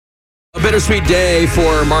A bittersweet day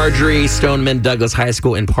for Marjorie Stoneman Douglas High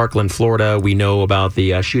School in Parkland, Florida. We know about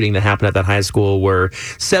the shooting that happened at that high school where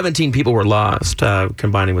 17 people were lost,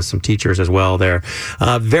 combining with some teachers as well there.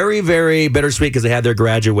 Very, very bittersweet because they had their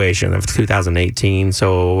graduation of 2018.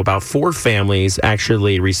 So about 4 families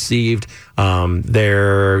actually received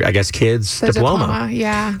their, I guess, kids' diploma.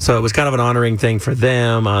 Yeah. So it was kind of an honoring thing for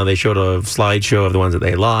them. They showed a slideshow of the ones that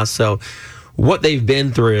they lost. So what they've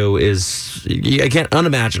been through is, again,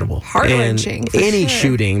 unimaginable. Heart-wrenching. And any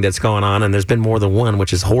shooting that's going on, and there's been more than one,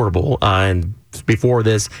 which is horrible, and before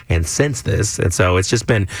this and since this. And so it's just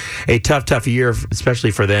been a tough year,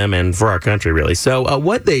 especially for them and for our country, really. So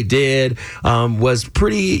what they did was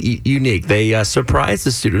pretty unique. They surprised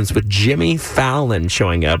the students with Jimmy Fallon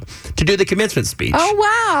showing up to do the commencement speech. Oh,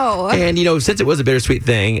 wow. And, since it was a bittersweet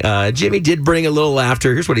thing, Jimmy did bring a little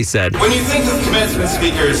laughter. Here's what he said. When you think of commencement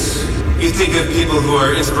speakers, you think of people who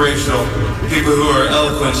are inspirational, people who are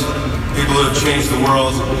eloquent, people who have changed the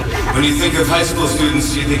world. When you think of high school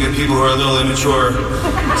students, you think of people who are a little immature,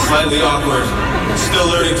 slightly awkward, still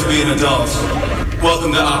learning to be an adult.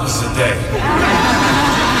 Welcome to Opposite Day.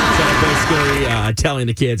 So basically telling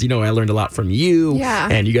the kids, I learned a lot from you,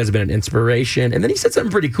 and you guys have been an inspiration. And then he said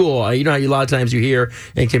something pretty cool. You know how a lot of times you hear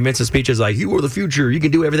in commencement speeches like, you are the future, you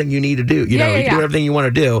can do everything you need to do. You can do everything you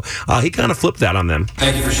want to do. He kind of flipped that on them.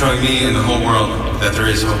 Thank you for showing me and the whole world that there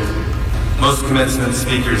is hope. Most commencement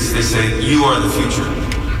speakers, they say, you are the future.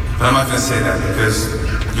 But I'm not going to say that because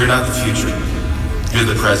you're not the future. You're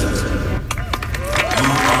the present. You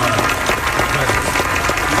are the present.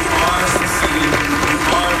 You are succeeding. You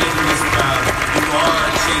are making us proud. You are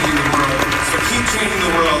changing the world. So keep changing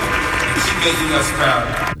the world and keep making us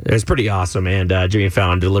proud. It was pretty awesome, and Jimmy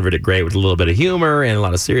Fallon delivered it great with a little bit of humor and a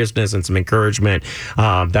lot of seriousness and some encouragement.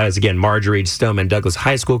 That is, again, Marjorie Stoneman Douglas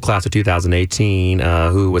High School, class of 2018,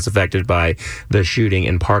 who was affected by the shooting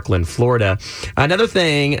in Parkland, Florida. Another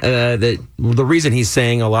thing, that the reason he's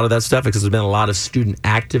saying a lot of that stuff is because there's been a lot of student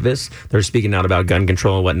activists that are speaking out about gun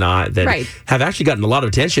control and whatnot that have actually gotten a lot of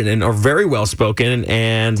attention and are very well-spoken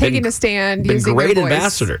and taking a stand, been using great their voice.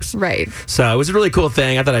 ambassadors. Right. So it was a really cool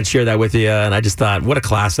thing. I thought I'd share that with you, and I just thought, what a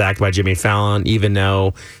class act by Jimmy Fallon, even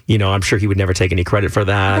though, I'm sure he would never take any credit for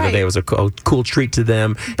that. I thought it was a cool treat to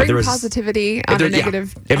them. Bring positivity on a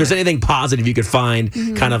negative. If there's anything positive you could find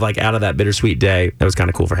kind of like out of that bittersweet day, that was kind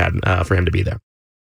of cool for him to be there.